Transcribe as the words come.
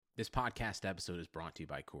This podcast episode is brought to you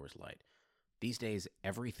by Coors Light. These days,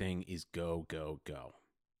 everything is go, go, go.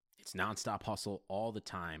 It's nonstop hustle all the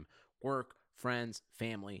time. Work, friends,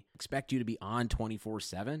 family expect you to be on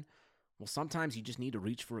 24/7. Well, sometimes you just need to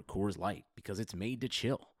reach for a Coors Light because it's made to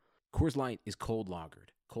chill. Coors Light is cold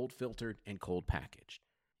lagered, cold filtered, and cold packaged.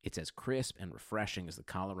 It's as crisp and refreshing as the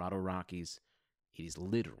Colorado Rockies. It is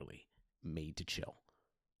literally made to chill.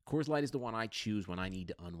 Coors Light is the one I choose when I need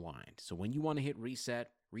to unwind. So when you want to hit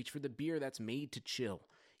reset, reach for the beer that's made to chill.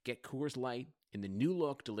 Get Coors Light in the new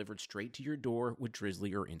look delivered straight to your door with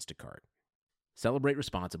Drizzly or Instacart. Celebrate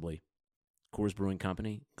responsibly. Coors Brewing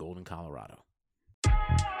Company, Golden, Colorado.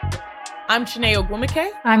 I'm Chiney Ogwumike.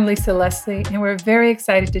 I'm Lisa Leslie, and we're very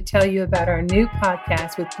excited to tell you about our new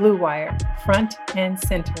podcast with Blue Wire, Front and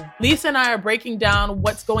Center. Lisa and I are breaking down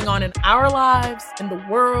what's going on in our lives, in the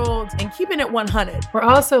world, and keeping it 100. We're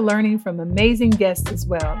also learning from amazing guests as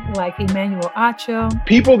well, like Emmanuel Acho.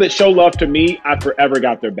 People that show love to me, I forever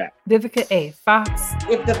got their back. Vivica A. Fox.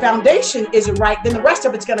 If the foundation isn't right, then the rest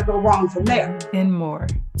of it's going to go wrong from there. And more.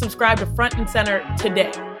 Subscribe to Front and Center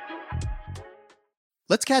today.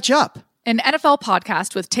 Let's catch up. An NFL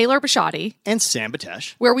podcast with Taylor Bisciotti and Sam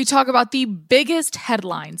Batesh, where we talk about the biggest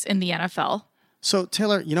headlines in the NFL. So,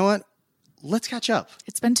 Taylor, you know what? Let's catch up.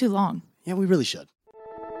 It's been too long. Yeah, we really should.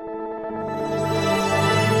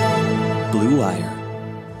 Blue Wire.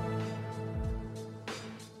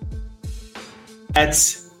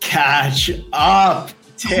 Let's catch up,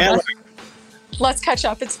 Taylor. Let's catch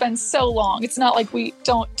up. It's been so long. It's not like we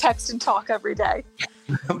don't text and talk every day.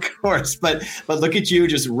 Of course, but look at you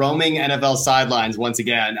just roaming NFL sidelines once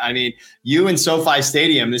again. I mean, you and SoFi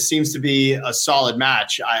Stadium, this seems to be a solid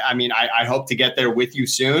match. I hope to get there with you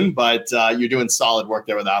soon, but you're doing solid work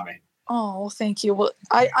there without me. Oh, thank you. Well,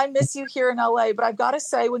 I miss you here in LA, but I've got to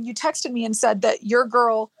say, when you texted me and said that your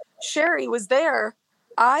girl, Sherry, was there,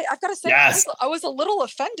 I've got to say, yes. I was a little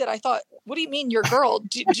offended. I thought, what do you mean your girl?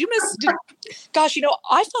 Did you miss? Gosh,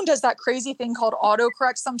 iPhone does that crazy thing called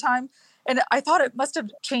autocorrect sometime. And I thought it must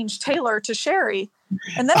have changed Taylor to Sherry.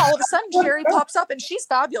 And then all of a sudden, Sherry pops up, and she's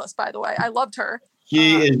fabulous, by the way. I loved her.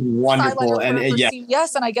 She is wonderful.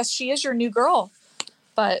 Yes, and I guess she is your new girl.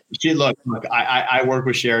 But look, I work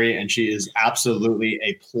with Sherry, and she is absolutely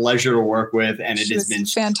a pleasure to work with. And it has been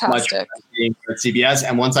fantastic so much being at CBS.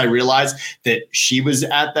 And once I realized that she was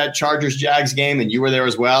at that Chargers-Jags game and you were there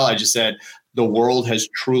as well, I just said, the world has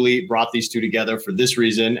truly brought these two together for this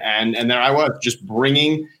reason. And there I was, just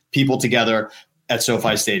bringing people together at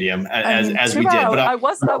SoFi Stadium as we did. But I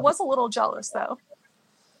was a little jealous though.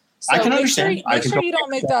 So I can understand. Make sure you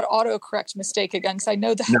don't make that autocorrect mistake again, because I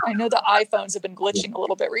know the iPhones have been glitching a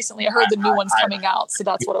little bit recently. I heard the new one's coming out, so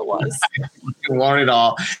that's what it was. Learn it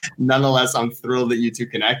all. Nonetheless, I'm thrilled that you two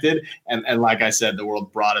connected, and like I said, the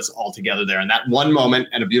world brought us all together there. And that one moment,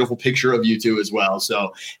 and a beautiful picture of you two as well.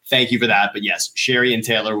 So thank you for that. But yes, Sherry and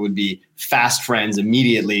Taylor would be fast friends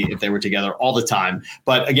immediately if they were together all the time.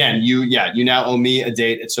 But again, you now owe me a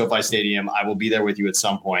date at SoFi Stadium. I will be there with you at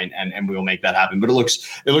some point, and we will make that happen. But it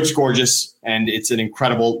looks gorgeous, and it's an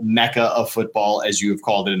incredible mecca of football, as you have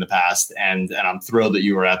called it in the past. And I'm thrilled that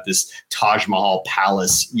you were at this Taj Mahal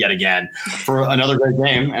Palace yet again for another great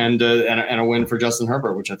game and a win for Justin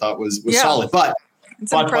Herbert, which I thought was solid. But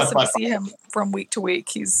it's impressive to see him from week to week.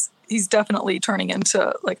 He's definitely turning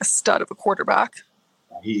into like a stud of a quarterback.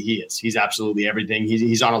 He is. He's absolutely everything.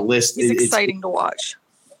 He's on a list. He's exciting to watch.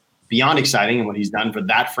 Beyond exciting, and what he's done for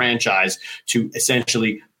that franchise to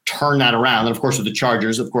essentially turn that around. And of course, with the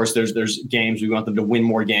Chargers, of course, there's games. We want them to win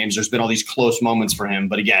more games. There's been all these close moments for him.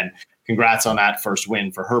 But again, congrats on that first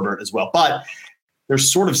win for Herbert as well. But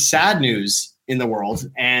there's sort of sad news in the world,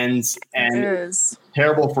 and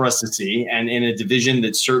terrible for us to see. And in a division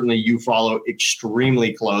that certainly you follow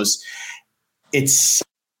extremely close, it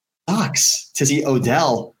sucks to see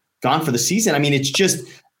Odell gone for the season. I mean,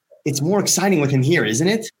 it's more exciting with him here, isn't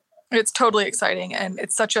it? It's totally exciting, and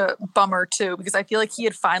it's such a bummer too, because I feel like he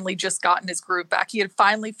had finally just gotten his groove back. He had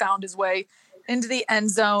finally found his way into the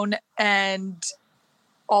end zone, and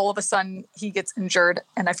all of a sudden he gets injured.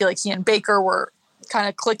 And I feel like he and Baker were kind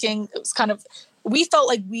of clicking. It was kind of, we felt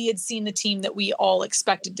like we had seen the team that we all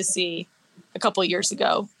expected to see a couple of years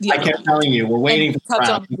ago. I kept telling you, we're waiting for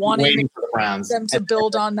the Browns. Them to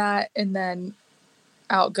build on that, and then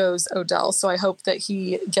out goes Odell. So I hope that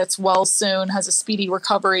he gets well soon, has a speedy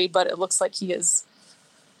recovery, but it looks like he is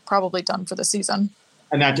probably done for the season.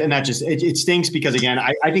 And that just it stinks because, again,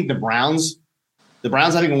 I think the Browns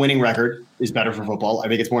having a winning record is better for football. I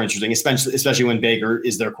think it's more interesting, especially when Baker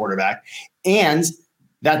is their quarterback. And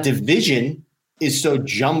that division is so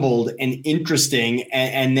jumbled and interesting.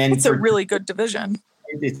 And then it's a really good division.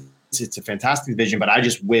 It's a fantastic division, but I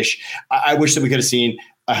just wish that we could have seen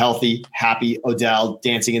a healthy, happy Odell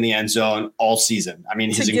dancing in the end zone all season. I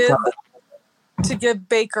mean, to give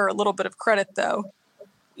Baker a little bit of credit, though,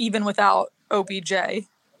 even without OBJ,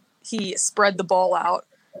 he spread the ball out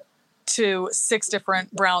to 6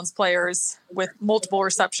 different Browns players with multiple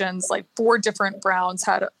receptions. Like 4 different Browns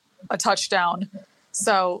had a touchdown.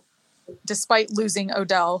 So despite losing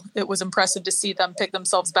Odell, it was impressive to see them pick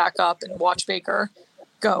themselves back up and watch Baker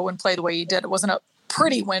go and play the way he did. It wasn't a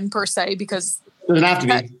pretty win per se, because the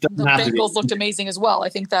Bengals looked amazing as well. I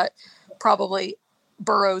think that probably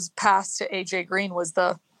Burrow's pass to AJ Green was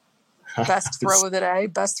the best throw of the day,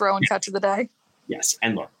 best throw and catch of the day. Yes.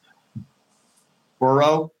 And look,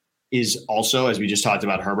 Burrow is also, as we just talked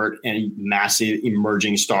about Herbert, a massive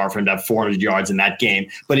emerging star for him to have 400 yards in that game.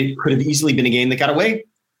 But it could have easily been a game that got away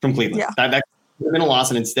from Cleveland. Yeah. That could have been a loss,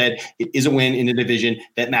 and instead it is a win in a division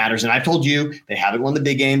that matters. And I've told you, they haven't won the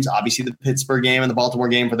big games. Obviously, the Pittsburgh game and the Baltimore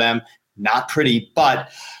game for them, not pretty, but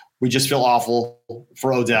we just feel awful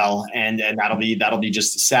for Odell, and that'll be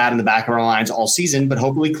just sad in the back of our minds all season. But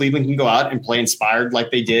hopefully Cleveland can go out and play inspired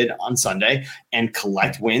like they did on Sunday and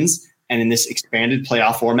collect wins. And in this expanded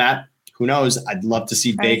playoff format, who knows? I'd love to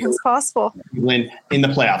see Baker win in the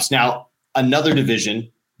playoffs. Now, another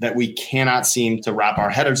division that we cannot seem to wrap our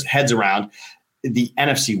heads around, the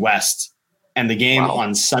NFC West, and the game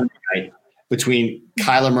on Sunday night between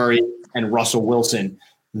Kyler Murray and Russell Wilson.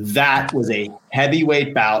 That was a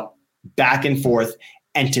heavyweight bout, back and forth.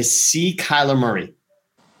 And to see Kyler Murray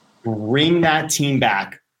bring that team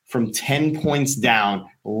back from 10 points down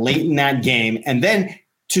late in that game, and then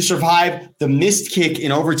to survive the missed kick in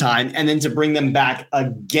overtime, and then to bring them back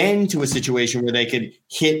again to a situation where they could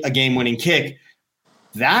hit a game-winning kick,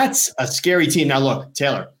 that's a scary team. Now, look,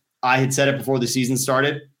 Taylor, I had said it before the season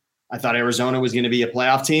started. I thought Arizona was going to be a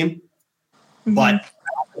playoff team, but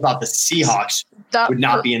about the Seahawks would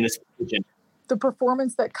not be in this position. The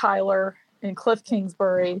performance that Kyler and Cliff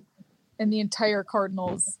Kingsbury and the entire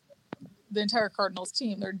Cardinals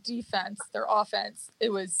team, their defense, their offense, it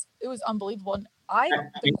was unbelievable. And I've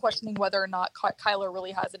been questioning whether or not Kyler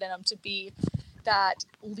really has it in him to be that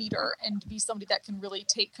leader and to be somebody that can really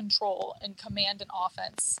take control and command an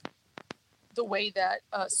offense the way that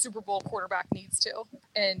a Super Bowl quarterback needs to.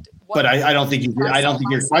 But I don't think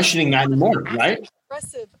you're questioning that anymore, right?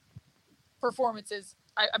 Impressive performances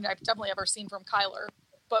I've definitely ever seen from Kyler,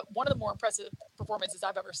 but one of the more impressive performances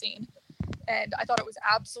I've ever seen. And I thought it was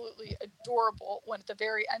absolutely adorable when at the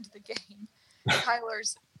very end of the game,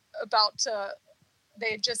 Kyler's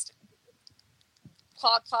they had just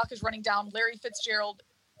clock is running down. Larry Fitzgerald,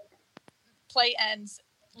 play ends.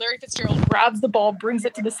 Larry Fitzgerald grabs the ball, brings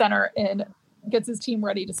it to the center, and gets his team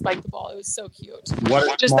ready to spike the ball. It was so cute.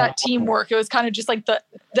 Just that teamwork. It was kind of just like the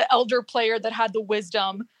elder player that had the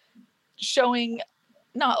wisdom, showing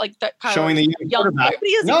not like that. Showing the young quarterback.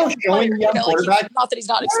 Showing the young quarterback. Not that he's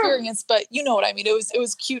not experienced, but you know what I mean. It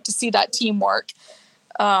was cute to see that teamwork.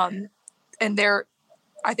 And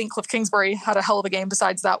I think Cliff Kingsbury had a hell of a game.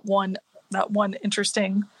 Besides that one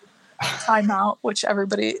interesting timeout, which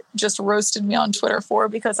everybody just roasted me on Twitter for,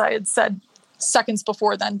 because I had said seconds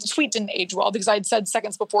before then, the tweet didn't age well, because I had said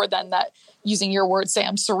seconds before then that, using your words,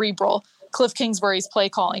 Sam, cerebral. Cliff Kingsbury's play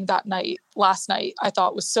calling last night, I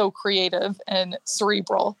thought was so creative and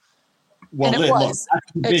cerebral. Well, and it was,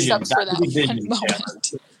 except for that division,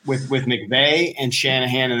 moment. With McVay and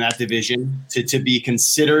Shanahan in that division, to be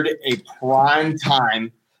considered a prime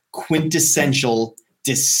time, quintessential,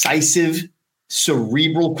 decisive,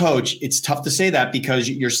 cerebral coach, it's tough to say that, because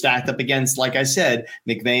you're stacked up against, like I said,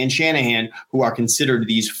 McVay and Shanahan, who are considered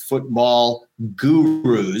these football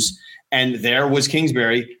gurus. And there was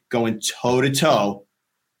Kingsbury going toe-to-toe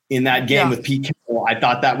in that game with Pete Carroll. I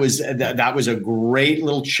thought that was a great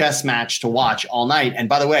little chess match to watch all night. And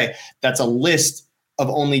by the way, that's a list of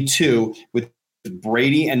only 2, with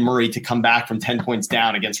Brady and Murray to come back from 10 points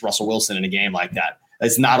down against Russell Wilson in a game like that.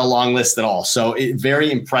 It's not a long list at all. So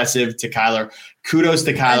very impressive to Kyler. Kudos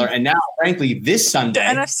to Kyler. And now, frankly, this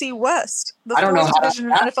Sunday, the NFC West, the fourth division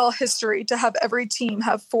in NFL history to have every team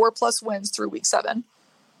have 4+ wins through week 7.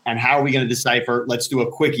 And how are we going to decipher? Let's do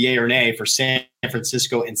a quick yay or nay for San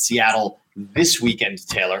Francisco and Seattle this weekend,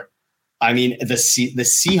 Taylor. I mean, the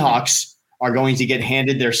Seahawks are going to get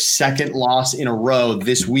handed their second loss in a row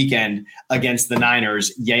this weekend against the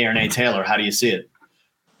Niners. Yay or nay, Taylor? How do you see it?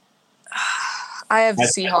 I have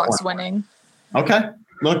Seahawks winning. Okay.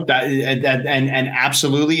 Look, and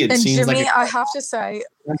absolutely, it seems Jimmy, like I have to say,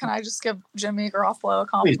 can I just give Jimmy Garoppolo a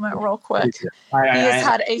compliment real quick? He has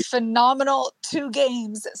had a phenomenal 2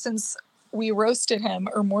 games since we roasted him,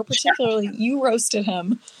 or more particularly, you roasted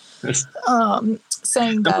him.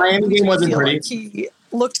 saying The that Miami game wasn't feel pretty. like he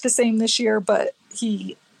looked the same this year, but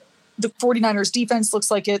the 49ers defense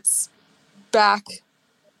looks like it's back,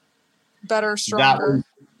 better, stronger.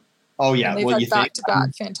 Oh yeah, And they've well, had you think?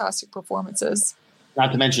 back-to-back fantastic performances.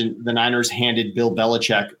 Not to mention, the Niners handed Bill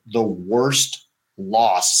Belichick the worst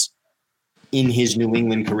loss in his New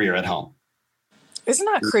England career at home. Isn't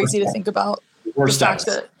that crazy to think about? Worst the fact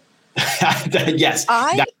ever. that Yes,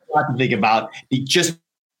 that's a lot to think about. Just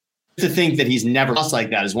to think that he's never lost like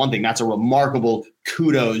that is one thing. That's a remarkable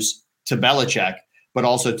kudos to Belichick, but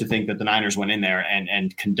also to think that the Niners went in there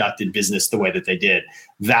and conducted business the way that they did.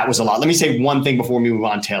 That was a lot. Let me say one thing before we move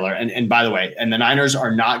on, Taylor. And by the way, and the Niners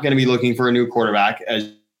are not going to be looking for a new quarterback,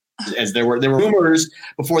 as there were rumors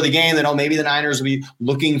before the game that, maybe the Niners will be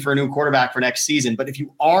looking for a new quarterback for next season. But if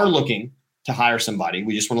you are looking to hire somebody,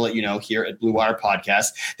 we just want to let you know here at Blue Wire Podcast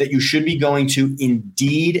that you should be going to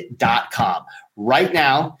Indeed.com. Right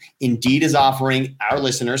now, Indeed is offering our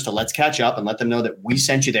listeners to Let's Catch Up and let them know that we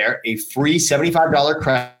sent you there a free $75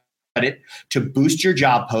 credit to boost your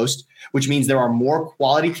job post, which means there are more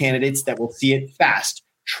quality candidates that will see it fast.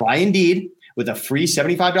 Try Indeed with a free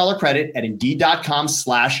 $75 credit at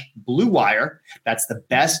Indeed.com/Blue Wire. That's the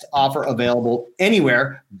best offer available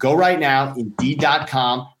anywhere. Go right now,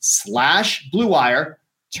 Indeed.com/Blue Wire.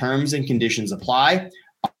 Terms and conditions apply.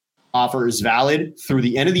 Offer is valid through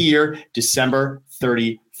the end of the year, December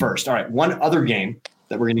 31st. All right, one other game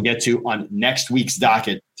that we're going to get to on next week's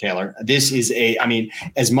docket, Taylor. This is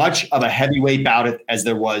as much of a heavyweight bout as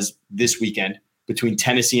there was this weekend between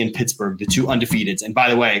Tennessee and Pittsburgh, the two undefeateds. And by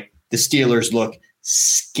the way, the Steelers look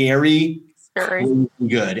scary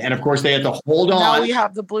good. And of course, they had to hold on. Now we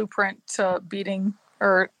have the blueprint to beating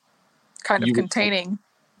or kind of containing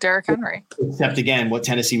Derrick Henry. Except again, what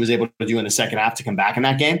Tennessee was able to do in the second half to come back in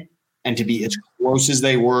that game and to be as close as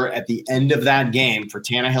they were at the end of that game, for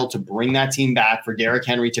Tannehill to bring that team back, for Derrick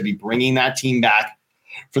Henry to be bringing that team back,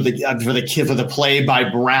 for the play by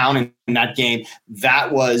Brown in that game.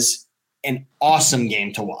 That was an awesome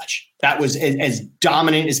game to watch. That was as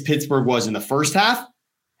dominant as Pittsburgh was in the first half,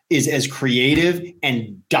 is as creative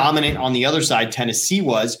and dominant on the other side Tennessee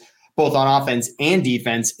was, both on offense and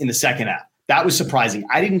defense, in the second half. That was surprising.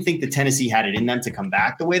 I didn't think that Tennessee had it in them to come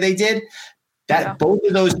back the way they did. Both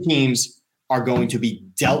of those teams are going to be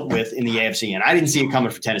dealt with in the AFC, and I didn't see it coming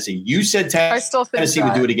for Tennessee. You said Tennessee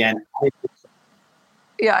would do it again.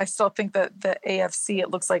 Yeah, I still think that the AFC, it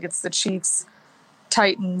looks like it's the Chiefs,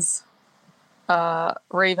 Titans,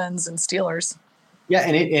 Ravens, and Steelers. Yeah,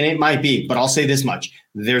 and it might be, but I'll say this much.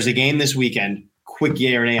 There's a game this weekend, quick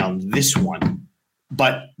yay or nay on this one.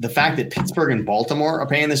 But the fact that Pittsburgh and Baltimore are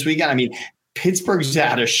playing this weekend, Pittsburgh's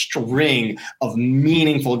had a string of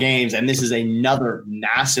meaningful games, and this is another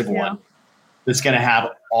massive one that's going to have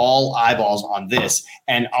all eyeballs on this.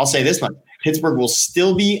 And I'll say this much. Pittsburgh will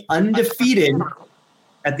still be undefeated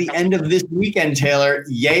at the end of this weekend, Taylor.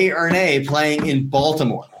 Yay or nay, playing in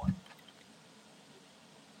Baltimore?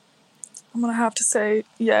 I'm going to have to say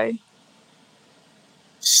yay.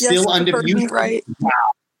 Still undefeated? Right. Wow.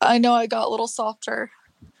 I know I got a little softer.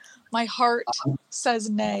 My heart says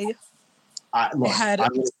nay. My head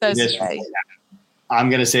says yay. I'm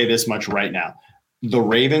going to say this much right now. The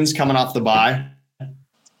Ravens coming off the bye.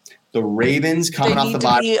 I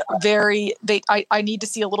need to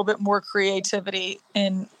see a little bit more creativity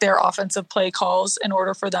in their offensive play calls in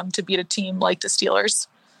order for them to beat a team like the Steelers.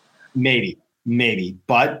 Maybe.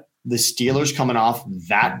 But the Steelers coming off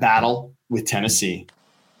that battle with Tennessee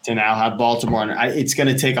to now have Baltimore. And it's going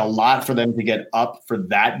to take a lot for them to get up for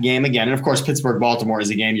that game again. And of course, Pittsburgh-Baltimore is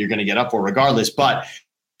a game you're going to get up for regardless. But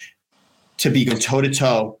to be going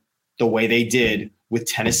toe-to-toe the way they did with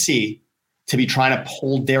Tennessee, to be trying to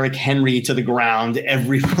pull Derrick Henry to the ground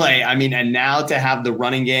every play. And now to have the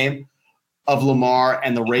running game of Lamar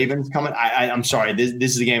and the Ravens coming. I'm sorry. This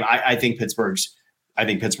is a game. I think Pittsburgh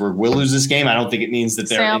will lose this game. I don't think it means that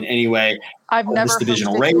they're in any way. I've never heard that you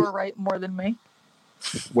were right more than me.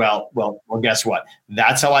 Well, guess what?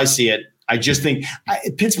 That's how I see it. I just think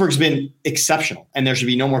Pittsburgh's been exceptional, and there should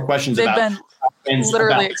be no more questions about it. They've been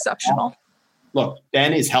literally exceptional. Look,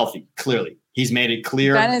 Ben is healthy, clearly. He's made it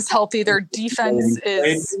clear. Ben is healthy. Their defense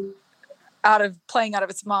is playing out of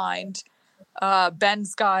its mind.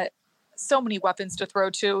 Ben's got so many weapons to throw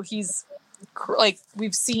to. He's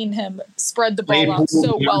we've seen him spread the ball out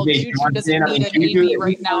so well. Juju doesn't need an AB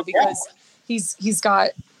right now because he's got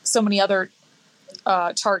so many other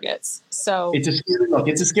targets. So it's a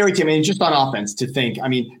scary team. Just on offense to think.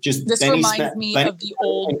 This reminds me of the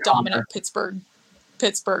old dominant Pittsburgh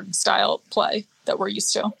style play that we're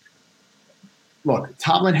used to. look,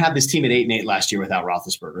 Tomlin had this team at 8-8 last year without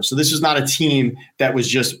Roethlisberger. So this was not a team that was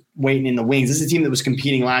just waiting in the wings. This is a team that was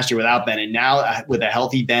competing last year without Ben. And now with a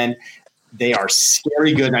healthy Ben, they are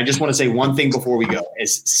scary good. And I just want to say one thing before we go.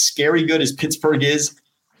 As scary good as Pittsburgh is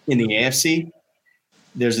in the AFC,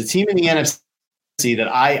 there's a team in the NFC that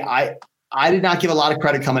I did not give a lot of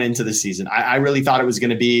credit coming into the season. I really thought it was going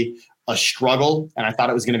to be a struggle, and I thought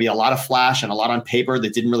it was going to be a lot of flash and a lot on paper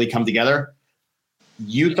that didn't really come together.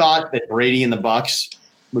 You thought that Brady and the Bucs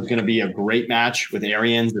was going to be a great match with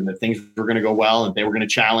Arians and that things were going to go well and they were going to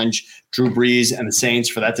challenge Drew Brees and the Saints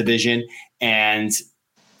for that division. And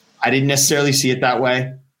I didn't necessarily see it that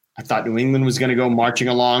way. I thought New England was going to go marching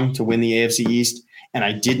along to win the AFC East, and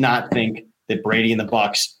I did not think that Brady and the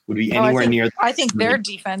Bucs would be anywhere near. I think their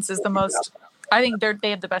defense is the most. I think they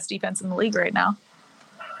have the best defense in the league right now.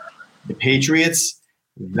 The Patriots,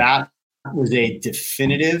 that was a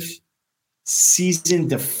definitive,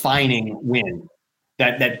 season-defining win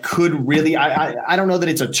that could really. I don't know that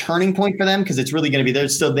it's a turning point for them because it's really going to be there.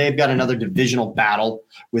 Still, they've got another divisional battle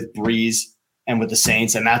with Breeze and with the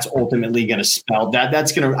Saints, and that's ultimately going to spell that.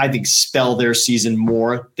 That's going to, I think, spell their season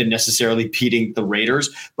more than necessarily beating the Raiders.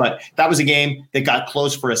 But that was a game that got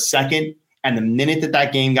close for a second, and the minute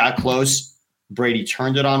that game got close, Brady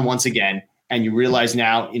turned it on once again. And you realize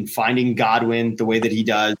now, in finding Godwin the way that he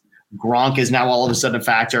does, Gronk is now all of a sudden a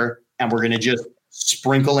factor, and we're going to just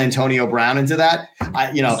sprinkle Antonio Brown into that.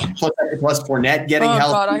 Plus Fournette getting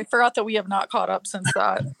healthy. God, I forgot that we have not caught up since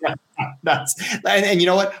that. And you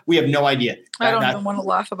know what? We have no idea. I don't even want to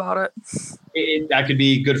laugh about it. That could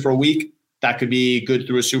be good for a week. That could be good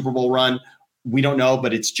through a Super Bowl run. We don't know,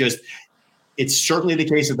 but it's certainly the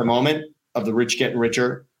case at the moment of the rich getting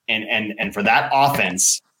richer. And for that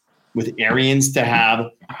offense, with Arians to have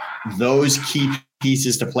those key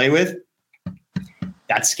pieces to play with,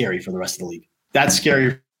 that's scary for the rest of the league. That's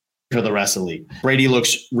scary for the rest of the league. Brady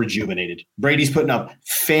looks rejuvenated. Brady's putting up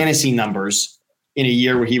fantasy numbers in a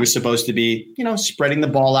year where he was supposed to be, spreading the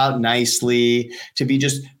ball out nicely, to be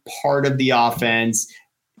just part of the offense.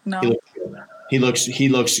 No. He looks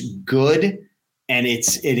good, and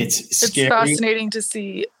it's scary. It's fascinating to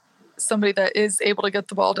see somebody that is able to get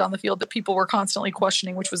the ball down the field that people were constantly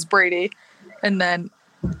questioning, which was Brady, and then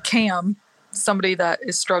Cam, somebody that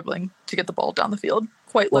is struggling to get the ball down the field,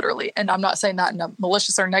 quite literally. And I'm not saying that in a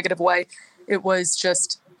malicious or negative way. It was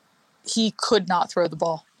just he could not throw the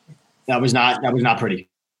ball. That was not pretty.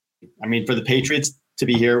 I mean, for the Patriots to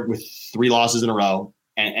be here with 3 losses in a row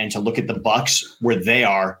and to look at the Bucs where they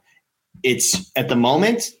are, it's at the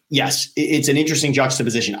moment, yes, it's an interesting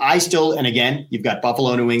juxtaposition. And again, you've got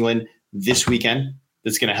Buffalo, New England this weekend.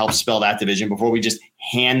 That's going to help spell that division before we just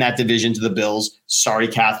hand that division to the Bills. Sorry,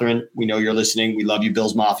 Catherine. We know you're listening. We love you,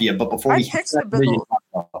 Bills Mafia. But before we picked the Bills.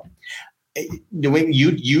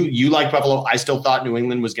 You like Buffalo. I still thought New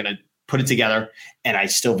England was going to put it together, and I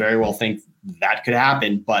still very well think that could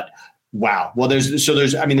happen. But wow. Well, there's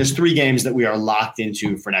 3 games that we are locked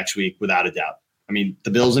into for next week without a doubt. I mean,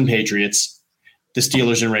 the Bills and Patriots, the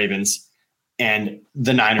Steelers and Ravens, and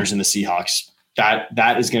the Niners and the Seahawks.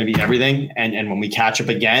 That is going to be everything. And when we catch up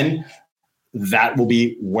again, that will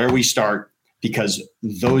be where we start, because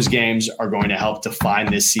those games are going to help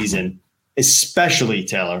define this season, especially,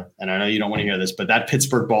 Taylor. And I know you don't want to hear this, but that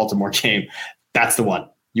Pittsburgh-Baltimore game, that's the one.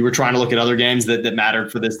 You were trying to look at other games that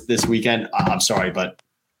mattered for this weekend. I'm sorry, but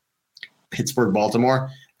Pittsburgh-Baltimore,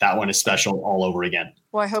 that one is special all over again.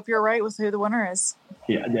 Well, I hope you're right with who the winner is.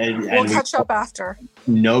 Yeah, we'll catch up after.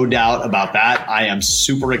 No doubt about that. I am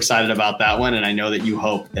super excited about that one, and I know that you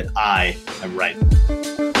hope that I am right.